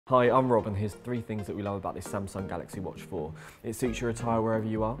Hi, I'm Rob and here's 3 things that we love about this Samsung Galaxy Watch 4. It suits your attire wherever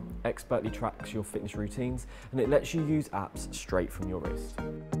you are, expertly tracks your fitness routines, and it lets you use apps straight from your wrist.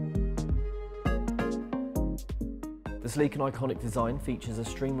 The sleek and iconic design features a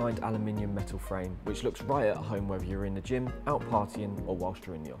streamlined aluminium metal frame, which looks right at home whether you're in the gym, out partying, or whilst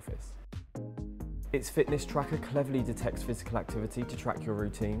you're in the office. Its fitness tracker cleverly detects physical activity to track your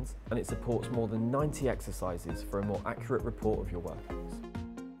routines, and it supports more than 90 exercises for a more accurate report of your workouts.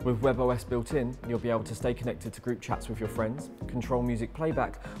 With WebOS built in, you'll be able to stay connected to group chats with your friends, control music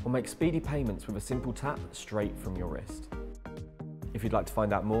playback, or make speedy payments with a simple tap straight from your wrist. If you'd like to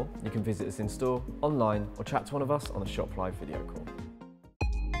find out more, you can visit us in store, online, or chat to one of us on a Shop Live video call.